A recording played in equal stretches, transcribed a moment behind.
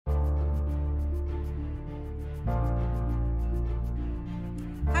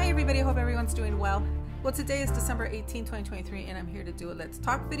everybody, hope everyone's doing well. Well, today is December 18, 2023, and I'm here to do a Let's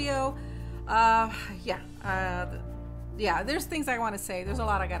Talk video. There's things I want to say. There's a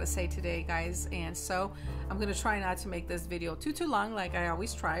lot I got to say today, guys, and so I'm going to try not to make this video too long like I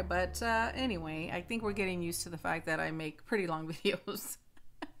always try, but anyway, I think we're getting used to the fact that I make pretty long videos.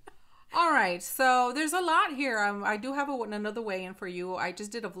 All right, so there's a lot here. I do have another weigh-in for you. I just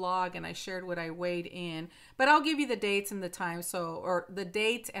did a vlog and I shared what I weighed in, but I'll give you the dates and the time, or the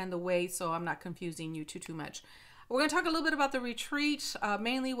date and the weight, so I'm not confusing you too much. We're going to talk a little bit about the retreat,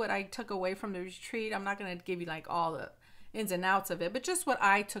 mainly what I took away from the retreat. I'm not going to give you like all the ins and outs of it, but just what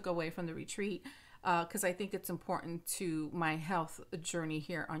I took away from the retreat, because I think it's important to my health journey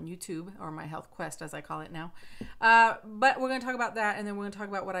here on YouTube, or my health quest as I call it now. But we're going to talk about that, and then we're going to talk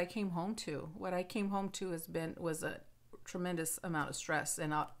about what I came home to. What I came home to was a tremendous amount of stress,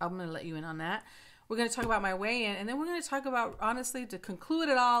 and I'm going to let you in on that. We're going to talk about my weigh-in, and then we're going to talk about, honestly, to conclude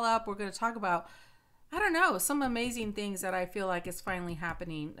it all up, we're going to talk about, I don't know, some amazing things that I feel like is finally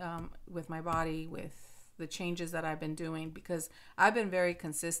happening with my body, with the changes that I've been doing, because I've been very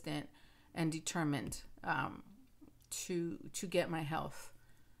consistent and determined to get my health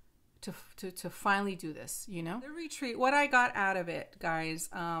to finally do this, you know. The retreat, what I got out of it, guys,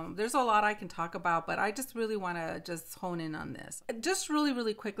 there's a lot I can talk about, but I just really want to just hone in on this. Just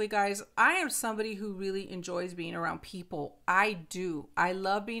really quickly, guys, I am somebody who really enjoys being around people. I do. I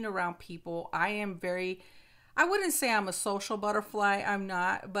love being around people. I wouldn't say I'm a social butterfly, I'm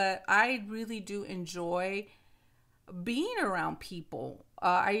not, but I really do enjoy being around people.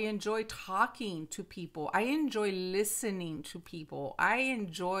 I enjoy talking to people. I enjoy listening to people. I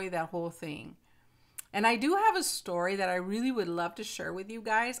enjoy that whole thing. And I do have a story that I really would love to share with you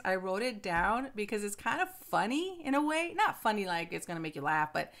guys. I wrote it down because it's kind of funny in a way. Not funny like it's going to make you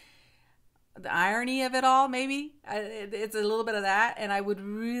laugh, but the irony of it all, maybe. It's a little bit of that. And I would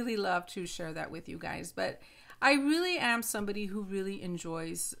really love to share that with you guys. But I really am somebody who really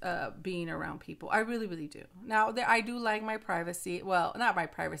enjoys being around people. I really do. Now, I do like my privacy. Well, not my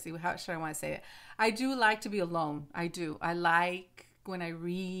privacy. How should I want to say it? I do like to be alone. I do. I like when I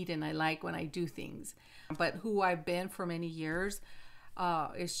read, and I like when I do things. But who I've been for many years,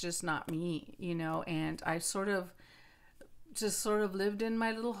 it's just not me, you know. And I just lived in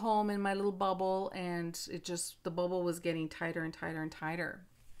my little home, in my little bubble, and the bubble was getting tighter and tighter and tighter.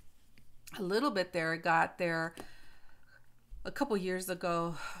 A little bit there. It got there a couple years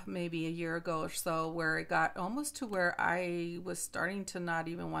ago, maybe a year ago or so, where it got almost to where I was starting to not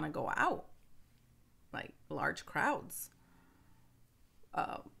even want to go out, like large crowds.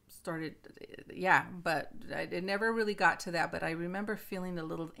 But it never really got to that, but I remember feeling a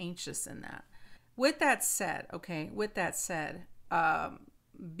little anxious in that. With that said,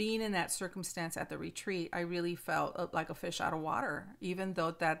 being in that circumstance at the retreat, I really felt like a fish out of water. Even though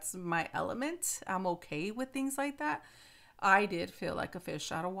that's my element, I'm okay with things like that. I did feel like a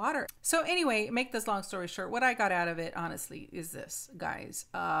fish out of water. So anyway, make this long story short, what I got out of it, honestly, is this, guys.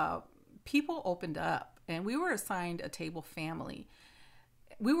 People opened up, and we were assigned a table family.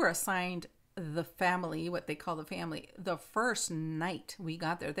 We were assigned the family, what they call the family, the first night we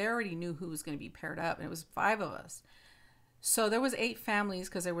got there. They already knew who was going to be paired up, and it was 5 of us. So there was 8 families,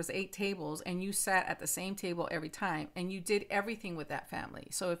 because there was 8 tables, and you sat at the same table every time, and you did everything with that family.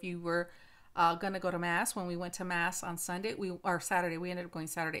 So if you were going to go to mass, when we went to mass on Sunday, or Saturday, we ended up going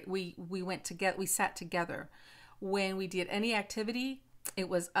Saturday. We went together. We sat together. When we did any activity, it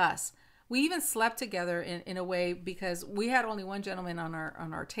was us. We even slept together in a way, because we had only one gentleman on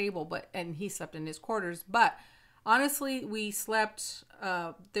our table, and he slept in his quarters. But honestly, we slept.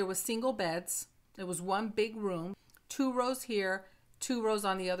 There was single beds. It was one big room. 2 rows here, 2 rows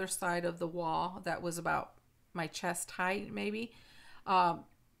on the other side of the wall. That was about my chest height, maybe.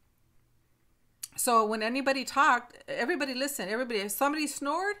 So when anybody talked, everybody listened. If somebody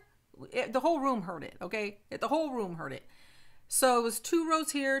snored, the whole room heard it, okay? The whole room heard it. So it was 2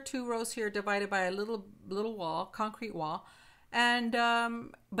 rows here, 2 rows here, divided by a little wall, concrete wall. And,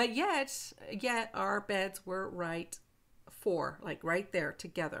 but yet our beds were right there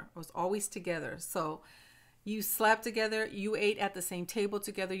together. It was always together. So you slept together, you ate at the same table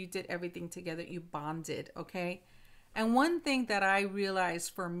together, you did everything together, you bonded, okay? And one thing that I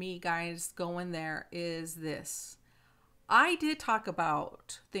realized for me, guys, going there is this. I did talk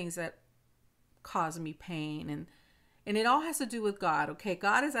about things that caused me pain, and it all has to do with God, okay?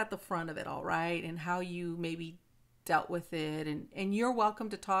 God is at the front of it all, right? And how you maybe dealt with it, and you're welcome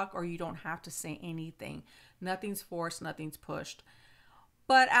to talk, or you don't have to say anything. Nothing's forced, nothing's pushed.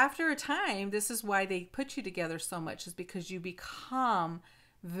 But after a time, this is why they put you together so much, is because you become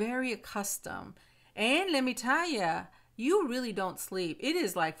very accustomed. And let me tell you, you really don't sleep. It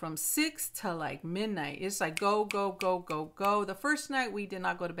is like from 6 to like midnight. It's like go, go, go, go, go. The first night we did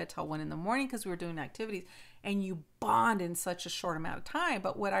not go to bed till 1 in the morning because we were doing activities, and you bond in such a short amount of time.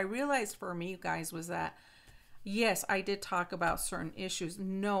 But what I realized for me, guys, was that yes, I did talk about certain issues.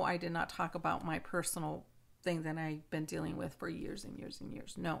 No, I did not talk about my personal thing that I've been dealing with for years and years and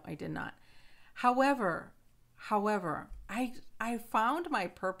years. No, I did not. However, I found my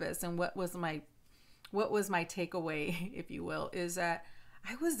purpose, and what was my takeaway, if you will, is that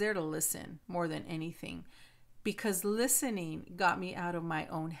I was there to listen more than anything, because listening got me out of my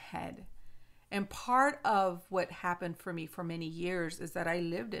own head. And part of what happened for me for many years is that I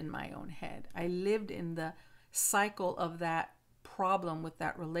lived in my own head. I lived in the cycle of that problem with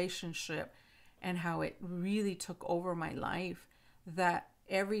that relationship and how it really took over my life, that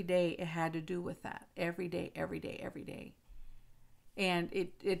every day it had to do with that. Every day, every day, every day. And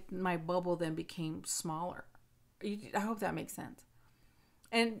my bubble then became smaller. I hope that makes sense.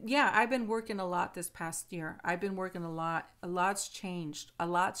 And yeah, I've been working a lot this past year. I've been working a lot. A lot's changed.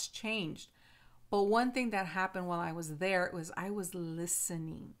 But one thing that happened while I was there was I was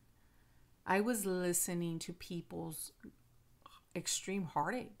listening. I was listening to people's extreme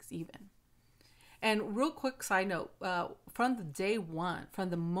heartaches even. And real quick side note, from the day one, from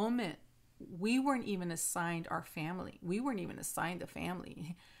the moment we weren't even assigned our family, we weren't even assigned a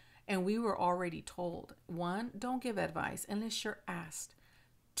family, and we were already told, 1, don't give advice unless you're asked.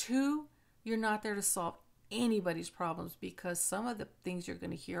 2, you're not there to solve anybody's problems, because some of the things you're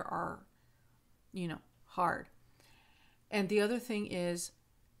going to hear are, hard. And the other thing is,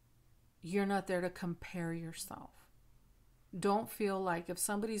 you're not there to compare yourself. Don't feel like if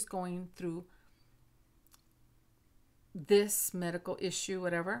somebody's going through this medical issue,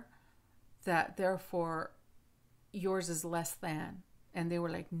 whatever, that therefore yours is less than. And they were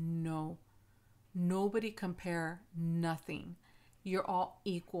like, no, nobody compare, nothing. You're all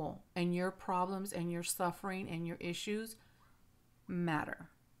equal, and your problems and your suffering and your issues matter.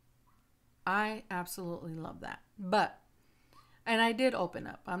 I absolutely love that. And I did open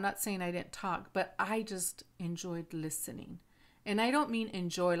up. I'm not saying I didn't talk, but I just enjoyed listening. And I don't mean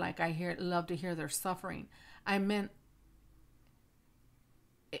enjoy like love to hear their suffering. I meant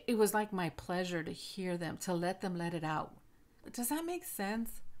it was like my pleasure to hear them, to let them let it out. Does that make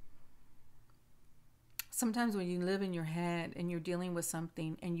sense? Sometimes when you live in your head and you're dealing with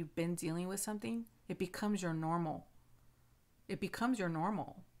something and you've been dealing with something, it becomes your normal. It becomes your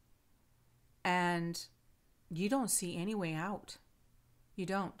normal. And you don't see any way out. You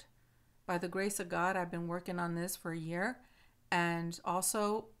don't. By the grace of God, I've been working on this for a year. And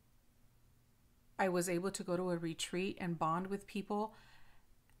also, I was able to go to a retreat and bond with people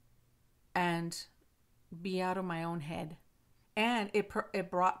and be out of my own head. And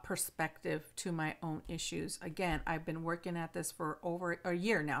it brought perspective to my own issues. Again, I've been working at this for over a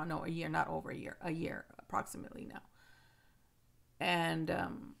year now. No, a year, not over a year approximately now. And,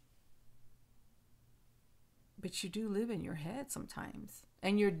 but you do live in your head sometimes.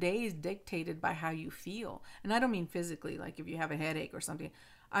 And your day is dictated by how you feel. And I don't mean physically, like if you have a headache or something.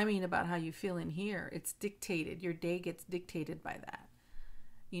 I mean about how you feel in here. It's dictated. Your day gets dictated by that.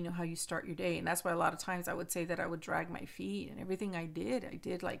 You know, how you start your day. And that's why a lot of times I would say that I would drag my feet, and everything I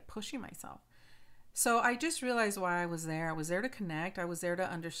did like pushing myself. So I just realized why I was there. I was there to connect. I was there to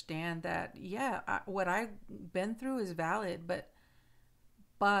understand that, what I've been through is valid,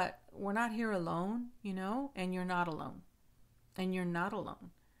 but we're not here alone, and you're not alone. And you're not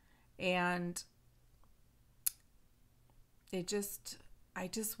alone. And I just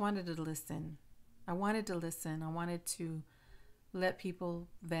wanted to listen. I wanted to listen. I wanted to let people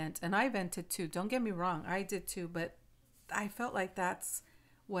vent. And I vented too. Don't get me wrong. I did too. But I felt like that's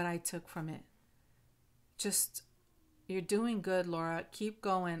what I took from it. Just, you're doing good, Laura. Keep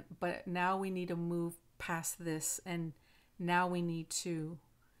going. But now we need to move past this. And now we need to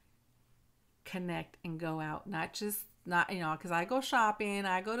connect and go out. Because I go shopping.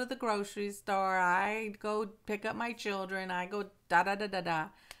 I go to the grocery store. I go pick up my children. I go da-da-da-da-da.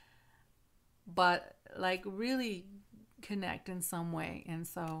 But like really connect in some way. And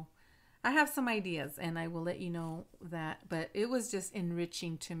so I have some ideas, and I will let you know that. But it was just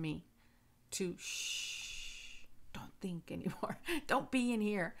enriching to me to don't think anymore. Don't be in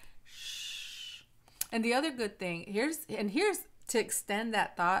here. Shh. And the other good thing, here's to extend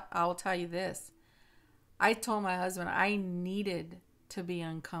that thought, I'll tell you this. I told my husband I needed to be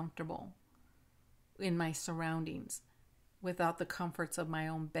uncomfortable in my surroundings, without the comforts of my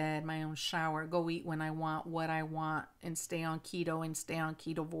own bed, my own shower, go eat when I want, what I want, and stay on keto and stay on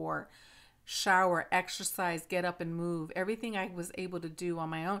Ketovore, shower, exercise, get up and move, everything I was able to do on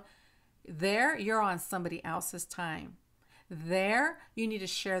my own. There, you're on somebody else's time. There, you need to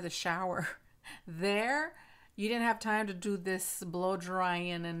share the shower. There, you didn't have time to do this blow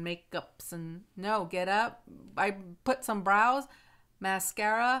drying and makeups and no, get up. I put some brows,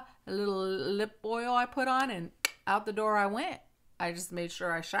 mascara, a little lip oil I put on, and out the door I went. I just made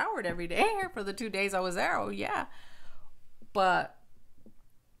sure I showered every day for the 2 days I was there. Oh yeah. But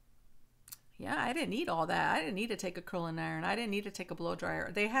yeah, I didn't need all that. I didn't need to take a curling iron. I didn't need to take a blow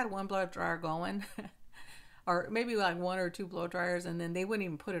dryer. They had one blow dryer going. Or maybe like 1 or 2 blow dryers, and then they wouldn't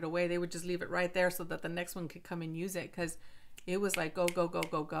even put it away. They would just leave it right there so that the next one could come and use it, because it was like go, go, go,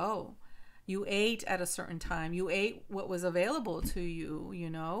 go, go. You ate at a certain time. You ate what was available to you, you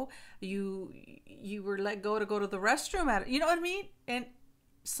know. You were let go to the restroom at it. You know what I mean? And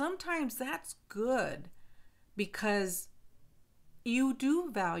sometimes that's good because you do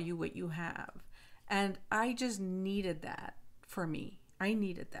value what you have. And I just needed that for me. I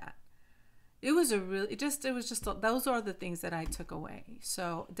needed that. It was those are the things that I took away.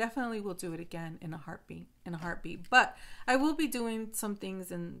 So definitely we'll do it again in a heartbeat. But I will be doing some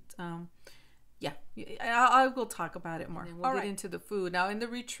things, and yeah, I will talk about it more. And we'll get into the food. Now in the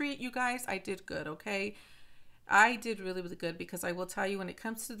retreat, you guys, I did good, okay? I did really, really good, because I will tell you, when it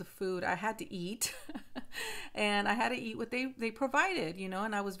comes to the food, I had to eat and I had to eat what they provided, you know,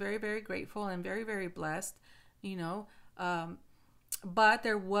 and I was very, very grateful and very, very blessed, you know. But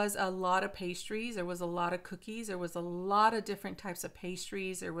there was a lot of pastries. There was a lot of cookies. There was a lot of different types of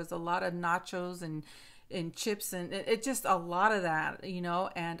pastries. There was a lot of nachos and chips, and it just a lot of that, you know.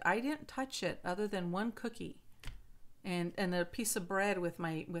 And I didn't touch it other than one cookie and a piece of bread with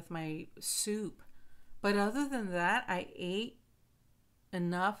my soup. But other than that, I ate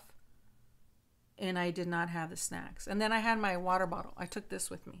enough, and I did not have the snacks. And then I had my water bottle. I took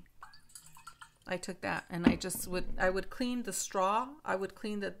this with me. I took that, and I would clean the straw. I would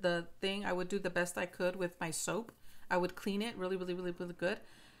clean the thing. I would do the best I could with my soap. I would clean it really, really, really, really good.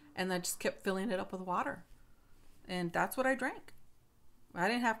 And I just kept filling it up with water. And that's what I drank. I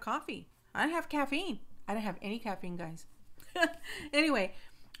didn't have coffee. I didn't have caffeine. I didn't have any caffeine, guys. Anyway,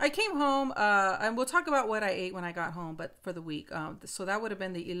 I came home, and we'll talk about what I ate when I got home, but for the week. So that would have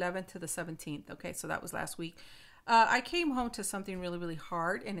been the 11th to the 17th. Okay, so that was last week. I came home to something really, really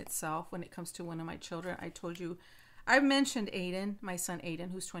hard in itself when it comes to one of my children. I told you, I mentioned Aiden, my son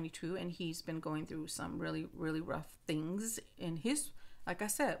Aiden, who's 22, and he's been going through some really, really rough things in his, like I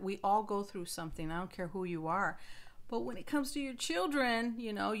said, we all go through something. I don't care who you are. But when it comes to your children,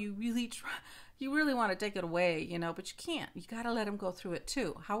 you know, you really want to take it away, you know, but you can't. You got to let them go through it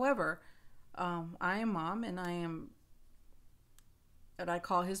too. However, I am mom, and I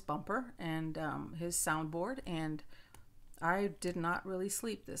call his bumper and his soundboard, and I did not really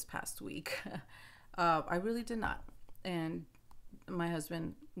sleep this past week. I really did not. And my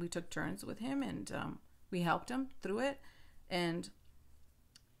husband, we took turns with him, and we helped him through it. And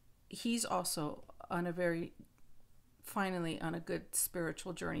he's also finally on a good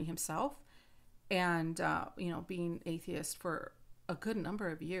spiritual journey himself. And, you know, being atheist for a good number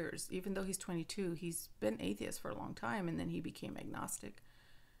of years. Even though he's 22, he's been atheist for a long time, and then he became agnostic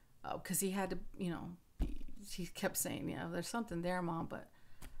because he had to, you know, he kept saying, you know, there's something there, Mom, but,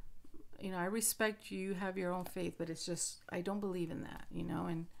 you know, I respect you have your own faith, but it's just, I don't believe in that, you know.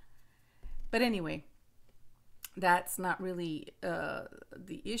 But anyway, that's not really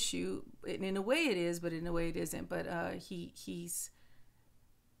the issue. In a way it is, but in a way it isn't. But he's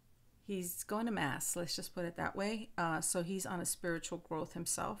going to mass, let's just put it that way. So he's on a spiritual growth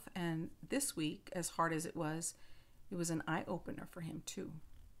himself. And this week, as hard as it was an eye-opener for him too.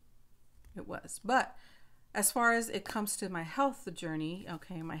 It was. But as far as it comes to my health journey,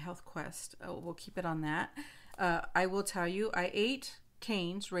 okay, my health quest, we'll keep it on that. I will tell you, I ate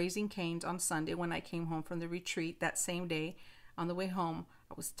Raising Cane's on Sunday when I came home from the retreat that same day. On the way home,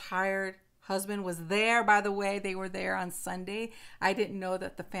 I was tired. Husband was there, by the way. They were there on Sunday. I didn't know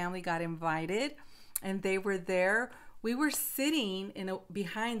that the family got invited, and they were there. We were sitting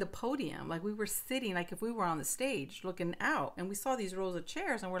behind the podium, like we were sitting, like if we were on the stage looking out, and we saw these rows of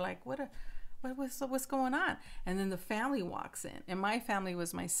chairs, and we're like, what's going on? And then the family walks in, and my family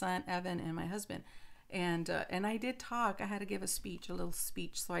was my son Evan and my husband, and I did talk. I had to give a little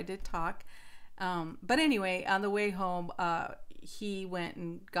speech, so I did talk. But anyway, on the way home, he went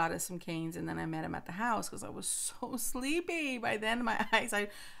and got us some canes, and then I met him at the house because I was so sleepy by then. My eyes,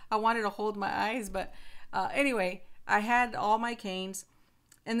 I wanted to hold my eyes, but anyway, I had all my canes.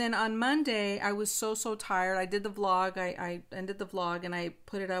 And then on Monday, I was so tired. I did the vlog. I ended the vlog and I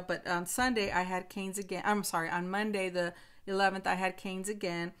put it up. But on Sunday, I had canes again. I'm sorry. On Monday, the 11th, I had canes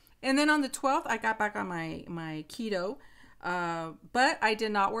again. And then on the 12th, I got back on my keto. But I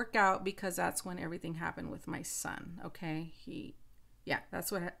did not work out because that's when everything happened with my son. Okay.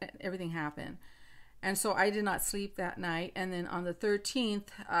 That's what everything happened. And so I did not sleep that night. And then on the 13th,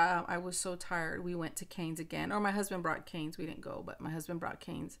 I was so tired. We went to Cane's again, or my husband brought Cane's. We didn't go, but my husband brought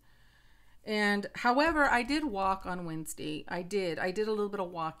Cane's. And however, I did walk on Wednesday. I did a little bit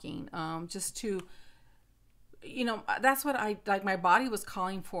of walking, just to, that's what my body was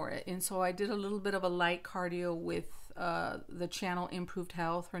calling for it. And so I did a little bit of a light cardio with the channel Improved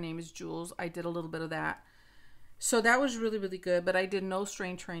Health. Her name is Jules. I did a little bit of that. So that was really, really good, but I did no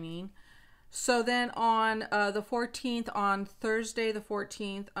strength training. So then on the 14th, on Thursday the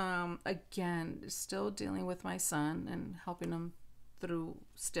 14th, again, still dealing with my son and helping him through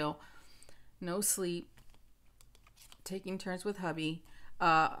still. No sleep, taking turns with hubby.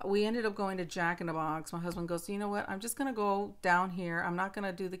 We ended up going to Jack in the Box. My husband goes, you know what? I'm just going to go down here. I'm not going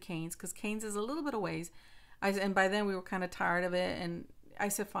to do the Cane's because Cane's is a little bit of ways. And by then we were kind of tired of it. And I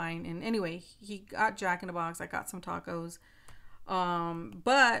said, fine. And anyway, he got Jack in the Box. I got some tacos.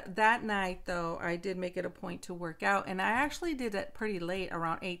 But that night though, I did make it a point to work out, and I actually did it pretty late,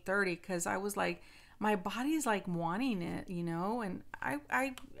 around 8:30, because I was like, my body's like wanting it, and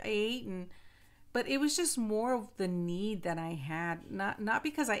I ate, but it was just more of the need that I had, not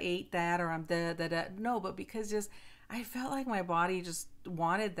because I ate that or I'm no, but because just I felt like my body just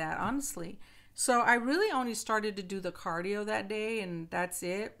wanted that, honestly. So I really only started to do the cardio that day, and that's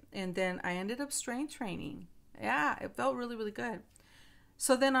it. And then I ended up strength training. Yeah, it felt really, really good.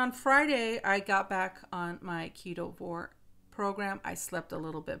 So then on Friday, I got back on my Ketovore program. I slept a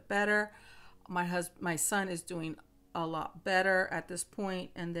little bit better. My son is doing a lot better at this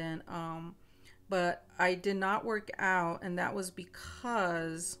point. And then, but I did not work out, and that was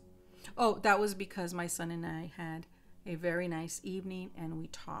because my son and I had a very nice evening, and we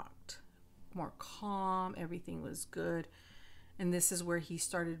talked more calm. Everything was good. And this is where he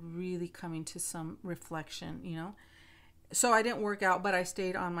started really coming to some reflection, So I didn't work out, but I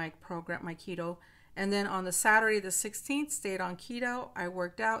stayed on my program, my keto. And then on the Saturday, the 16th, stayed on keto. I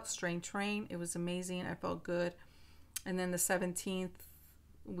worked out, strength trained. It was amazing. I felt good. And then the 17th,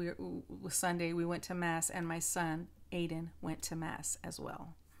 Sunday, we went to Mass, and my son, Aiden, went to Mass as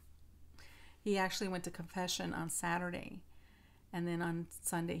well. He actually went to confession on Saturday. And then on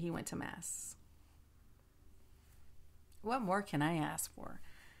Sunday, he went to Mass. What more can I ask for?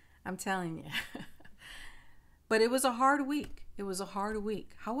 I'm telling you. But it was a hard week.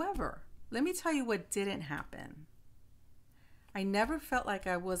 However, let me tell you what didn't happen. I never felt like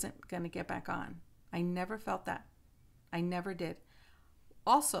I wasn't going to get back on. I never felt that. I never did.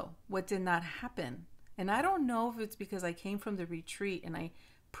 Also, what did not happen, and I don't know if it's because I came from the retreat and I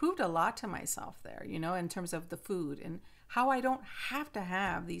proved a lot to myself there, in terms of the food and how I don't have to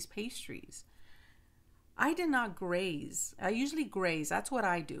have these pastries. I did not graze. I usually graze. That's what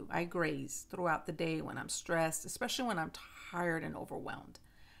I do. I graze throughout the day when I'm stressed, especially when I'm tired and overwhelmed.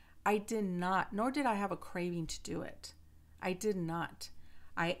 I did not, nor did I have a craving to do it. I did not.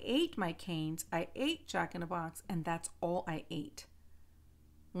 I ate my Cane's. I ate Jack in the Box, and that's all I ate.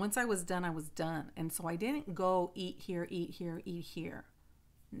 Once I was done, I was done. And so I didn't go eat here, eat here, eat here.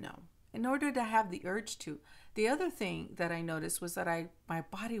 No. In order to have the urge to. The other thing that I noticed was that my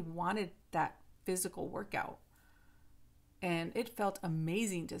body wanted that physical workout, and it felt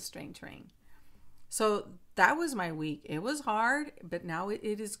amazing to strength train. So that was my week. It was hard, but now it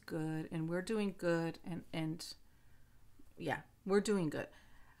is good, and we're doing good, and yeah, we're doing good.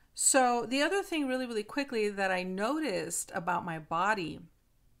 So the other thing really, really quickly that I noticed about my body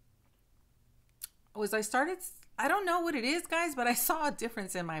was I don't know what it is, guys, but I saw a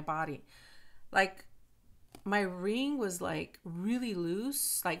difference in my body. Like, my ring was like really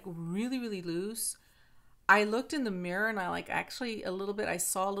loose, like really, really loose. I looked in the mirror, and I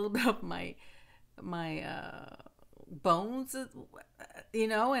saw a little bit of my bones,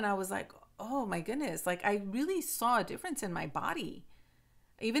 and I was like, oh my goodness. Like, I really saw a difference in my body,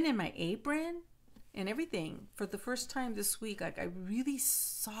 even in my apron and everything. For the first time this week, like, I really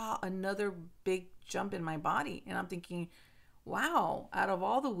saw another big jump in my body. And I'm thinking, wow, out of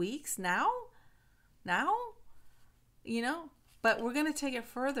all the weeks, now, but we're going to take it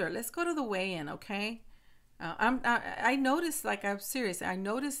further. Let's go to the weigh-in, okay? I noticed, like, I'm serious. I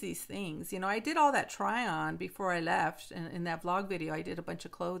noticed these things. I did all that try-on before I left. And in that vlog video, I did a bunch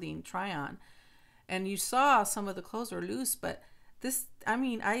of clothing try-on. And you saw some of the clothes were loose, but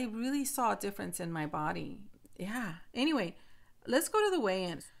I really saw a difference in my body. Yeah. Anyway, let's go to the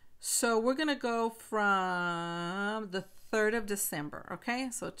weigh-in. So we're going to go from the 3rd of December, okay?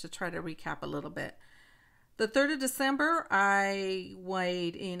 So to try to recap a little bit. The 3rd of December, I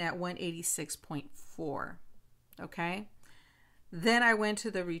weighed in at 186.4, okay? Then I went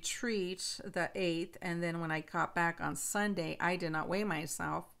to the retreat the 8th, and then when I got back on Sunday, I did not weigh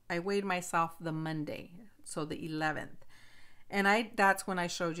myself. I weighed myself the Monday, so the 11th. And that's when I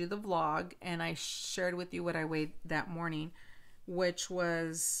showed you the vlog, and I shared with you what I weighed that morning, which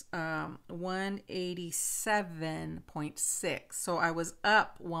was 187.6. So I was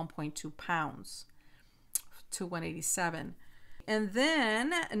up 1.2 pounds to 187. And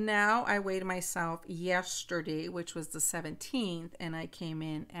then now I weighed myself yesterday, which was the 17th, and I came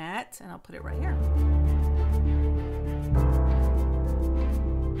in at, and I'll put it right here.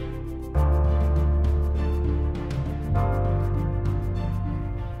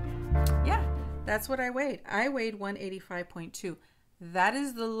 Yeah, that's what I weighed. I weighed 185.2. That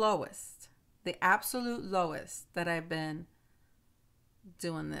is the lowest, the absolute lowest that I've been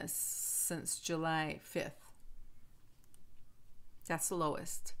doing this since July 5th. That's the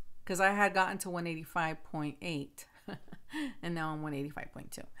lowest, because I had gotten to 185.8 and now I'm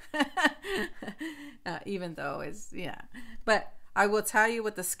 185.2. Even though it's, yeah. But I will tell you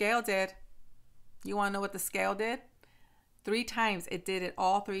what the scale did. You want to know what the scale did? 3 times. It did it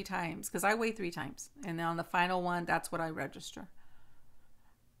all 3 times, because I weighed 3 times. And then on the final one, that's what I register.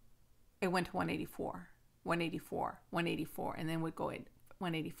 It went to 184, 184, 184, and then would go in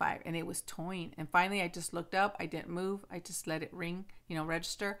 185, and it was toying. And finally I just looked up. I didn't move. I just let it ring,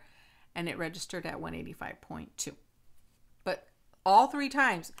 register, and it registered at 185.2. But all 3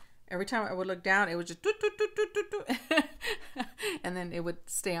 times, every time I would look down, it would just doot, doot, doot, doot, doot, doot. And then it would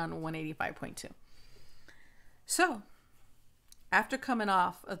stay on 185.2. So after coming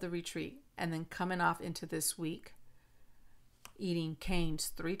off of the retreat and then coming off into this week, eating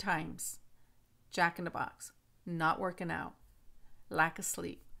Cane's 3 times, Jack in the Box, not working out, lack of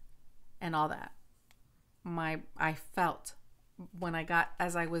sleep, and all that, I felt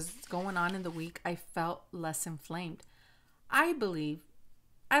as I was going on in the week, I felt less inflamed. I believe,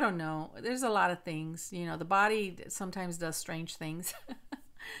 I don't know, there's a lot of things, the body sometimes does strange things.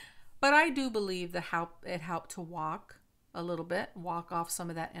 But I do believe it helped to walk a little bit, walk off some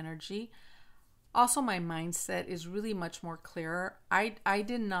of that energy. Also, my mindset is really much more clearer. I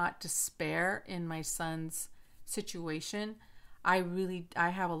did not despair in my son's situation. I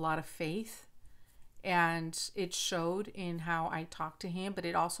have a lot of faith, and it showed in how I talked to him, but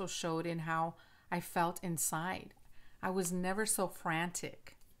it also showed in how I felt inside. I was never so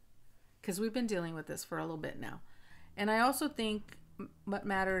frantic, because we've been dealing with this for a little bit now. And I also think what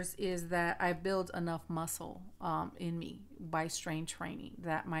matters is that I build enough muscle in me by strength training,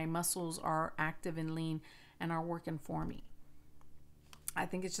 that my muscles are active and lean and are working for me. I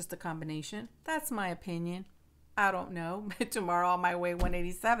think it's just a combination. That's my opinion. I don't know. Tomorrow I might weigh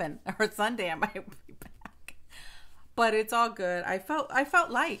 187, or Sunday I might be back. But it's all good. I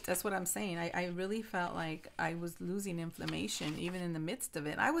felt light. That's what I'm saying. I really felt like I was losing inflammation even in the midst of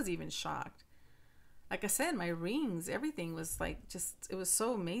it. I was even shocked. Like I said, my rings, everything was like it was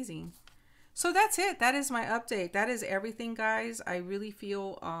so amazing. So that's it. That is my update. That is everything, guys. I really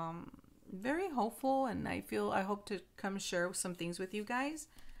feel very hopeful, and I hope to come share some things with you guys.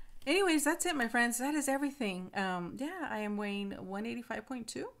 Anyways, that's it, my friends. That is everything. Yeah, I am weighing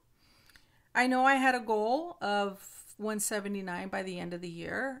 185.2. I know I had a goal of 179 by the end of the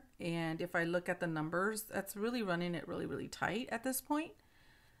year. And if I look at the numbers, that's really running it really, really tight at this point.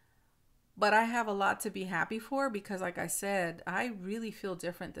 But I have a lot to be happy for, because like I said, I really feel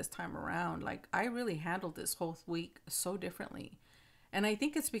different this time around. Like, I really handled this whole week so differently. And I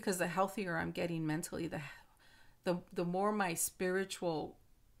think it's because the healthier I'm getting mentally, the more my spiritual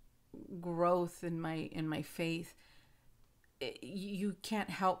growth in my faith, you can't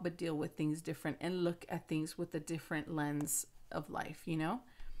help but deal with things different and look at things with a different lens of life,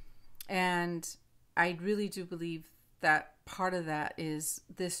 and I really do believe that part of that is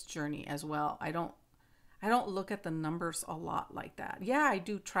this journey as well. I don't look at the numbers a lot like that. Yeah, I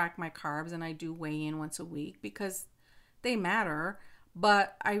do track my carbs and I do weigh in once a week because they matter,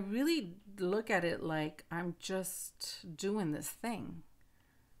 but I really look at it like I'm just doing this thing.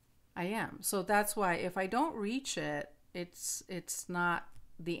 I am. So that's why if I don't reach it, it's not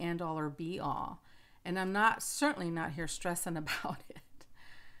the end all or be all. And I'm certainly not here stressing about it.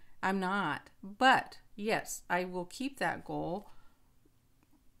 I'm not. But yes, I will keep that goal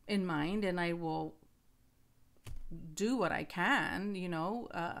in mind, and I will do what I can,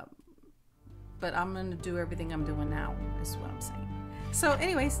 but I'm going to do everything I'm doing now, is what I'm saying. So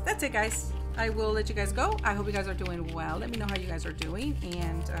anyways, that's it, guys. I will let you guys go. I hope you guys are doing well. Let me know how you guys are doing.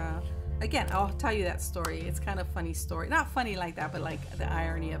 And again, I'll tell you that story. It's kind of a funny story. Not funny like that, but like the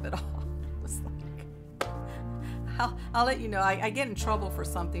irony of it all. It was like, I'll let you know. I get in trouble for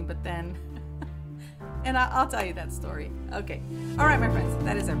something, but then And I'll tell you that story. Okay. All right, my friends,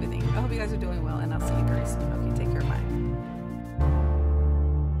 that is everything. I hope you guys are doing well, and I'll see you very soon. Okay, take care. Bye.